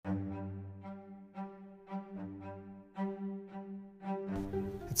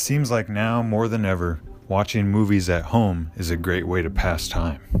It seems like now, more than ever, watching movies at home is a great way to pass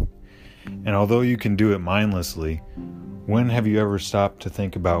time. And although you can do it mindlessly, when have you ever stopped to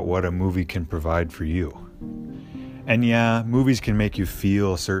think about what a movie can provide for you? And yeah, movies can make you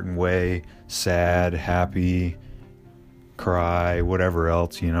feel a certain way, sad, happy, cry, whatever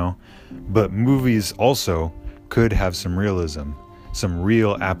else, But movies also could have some realism, some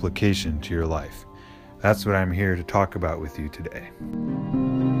real application to your life. That's what I'm here to talk about with you today.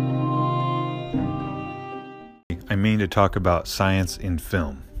 I mean to talk about science in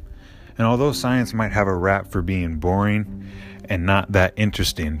film. And although science might have a rap for being boring and not that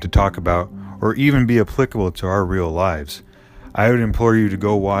interesting to talk about or even be applicable to our real lives, I would implore you to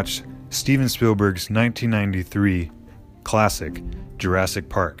go watch Steven Spielberg's 1993 classic, Jurassic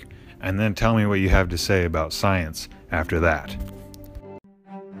Park, and then tell me what you have to say about science after that.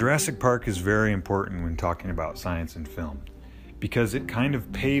 Jurassic Park is very important when talking about science in film because it kind of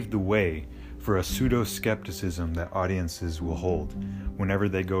paved the way for a pseudo-skepticism that audiences will hold whenever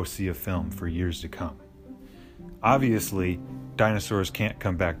they go see a film for years to come. Obviously, dinosaurs can't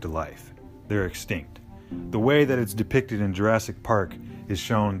come back to life. They're extinct. The way that it's depicted in Jurassic Park is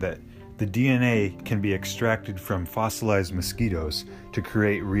shown that the DNA can be extracted from fossilized mosquitoes to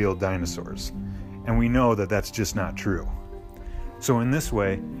create real dinosaurs. And we know that that's just not true. So in this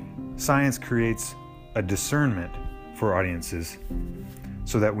way, science creates a discernment for audiences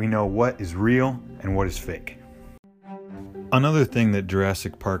so that we know what is real and what is fake. Another thing that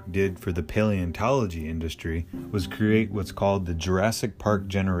Jurassic Park did for the paleontology industry was create what's called the Jurassic Park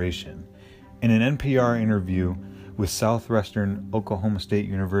generation. In an NPR interview with Southwestern Oklahoma State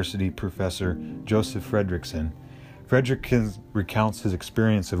University professor Joseph Fredrickson recounts his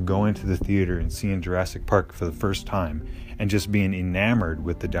experience of going to the theater and seeing Jurassic Park for the first time and just being enamored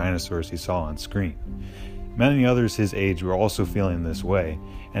with the dinosaurs he saw on screen. Many others his age were also feeling this way,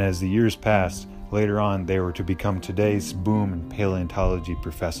 and as the years passed, later on they were to become today's boom in paleontology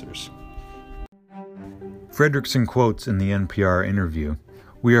professors. Fredrickson quotes in the NPR interview,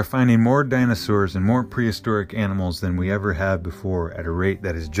 "We are finding more dinosaurs and more prehistoric animals than we ever have before at a rate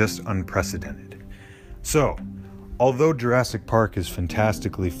that is just unprecedented." So, although Jurassic Park is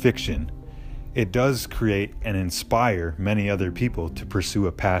fantastically fiction, it does create and inspire many other people to pursue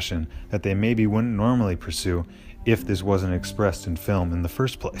a passion that they maybe wouldn't normally pursue if this wasn't expressed in film in the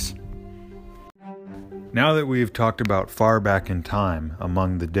first place. Now that we've talked about far back in time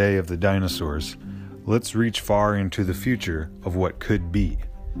among the day of the dinosaurs, let's reach far into the future of what could be.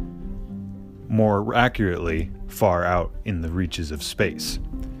 More accurately, far out in the reaches of space.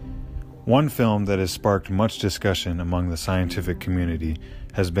 One film that has sparked much discussion among the scientific community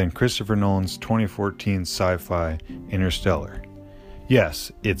has been Christopher Nolan's 2014 sci-fi Interstellar. Yes,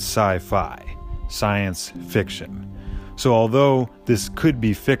 it's sci-fi, science fiction. So although this could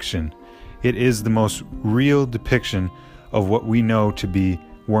be fiction, it is the most real depiction of what we know to be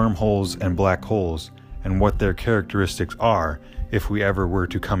wormholes and black holes and what their characteristics are if we ever were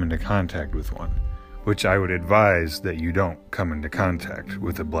to come into contact with one, which I would advise that you don't come into contact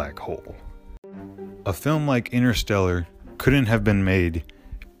with a black hole. A film like Interstellar couldn't have been made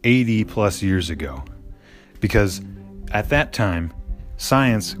 80 plus years ago, because at that time,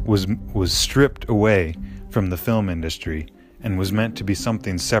 science was stripped away from the film industry and was meant to be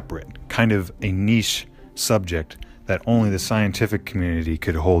something separate, kind of a niche subject that only the scientific community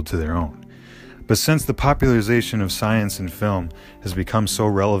could hold to their own. But since the popularization of science in film has become so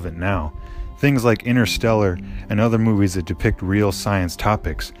relevant now, things like Interstellar and other movies that depict real science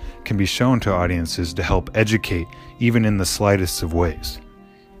topics can be shown to audiences to help educate even in the slightest of ways.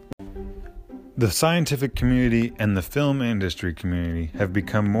 The scientific community and the film industry community have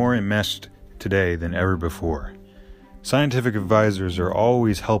become more enmeshed today than ever before. Scientific advisors are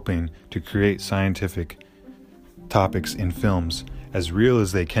always helping to create scientific topics in films as real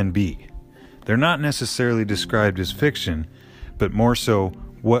as they can be. They're not necessarily described as fiction, but more so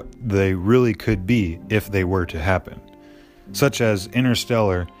what they really could be if they were to happen. Such as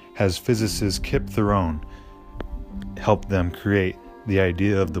Interstellar has physicist Kip Thorne help them create the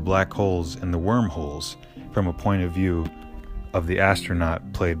idea of the black holes and the wormholes from a point of view of the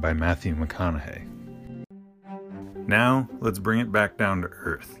astronaut played by Matthew McConaughey. Now, let's bring it back down to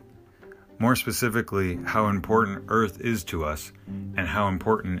Earth. More specifically, how important Earth is to us and how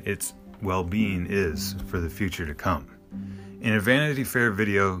important its well-being is for the future to come. In a Vanity Fair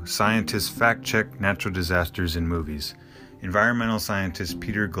video, scientists fact-check natural disasters in movies. Environmental scientist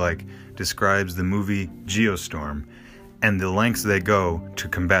Peter Gleick describes the movie Geostorm and the lengths they go to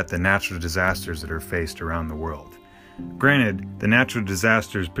combat the natural disasters that are faced around the world. Granted, the natural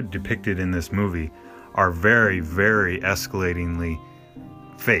disasters depicted in this movie are very, very escalatingly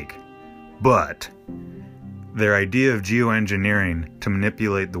fake. But their idea of geoengineering to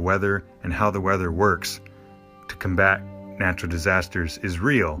manipulate the weather and how the weather works to combat natural disasters is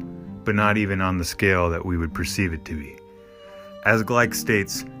real, but not even on the scale that we would perceive it to be. As Gleich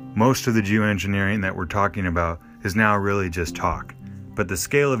states, most of the geoengineering that we're talking about is now really just talk. But the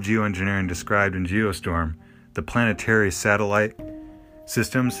scale of geoengineering described in Geostorm, the planetary satellite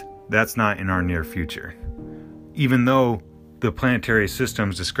systems, that's not in our near future. Even though the planetary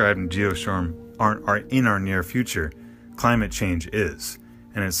systems described in Geostorm are in our near future, climate change is,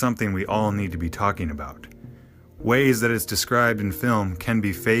 and it's something we all need to be talking about. Ways that it's described in film can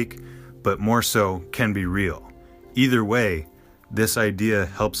be fake, but more so can be real. Either way, this idea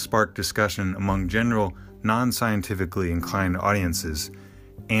helps spark discussion among general non-scientifically inclined audiences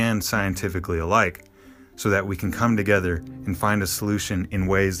and scientifically alike, so that we can come together and find a solution in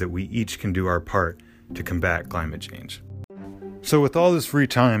ways that we each can do our part to combat climate change. So with all this free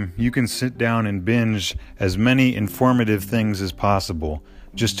time, you can sit down and binge as many informative things as possible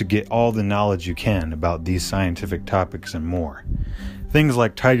just to get all the knowledge you can about these scientific topics and more. Things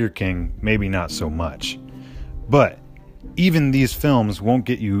like Tiger King, maybe not so much. But even these films won't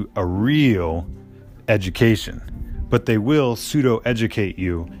get you a real education, but they will pseudo-educate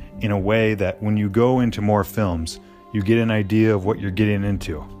you in a way that when you go into more films, you get an idea of what you're getting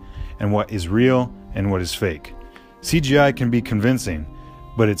into and what is real and what is fake. CGI can be convincing,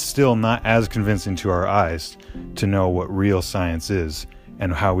 but it's still not as convincing to our eyes to know what real science is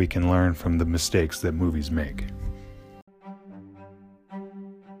and how we can learn from the mistakes that movies make.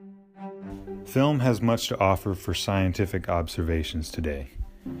 Film has much to offer for scientific observations today,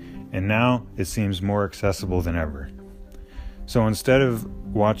 and now it seems more accessible than ever. So instead of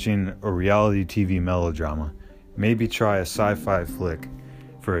watching a reality TV melodrama, maybe try a sci-fi flick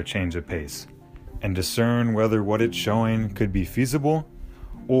for a change of pace, and discern whether what it's showing could be feasible,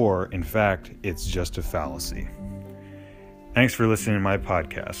 or in fact, it's just a fallacy. Thanks for listening to my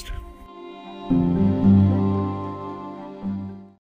podcast.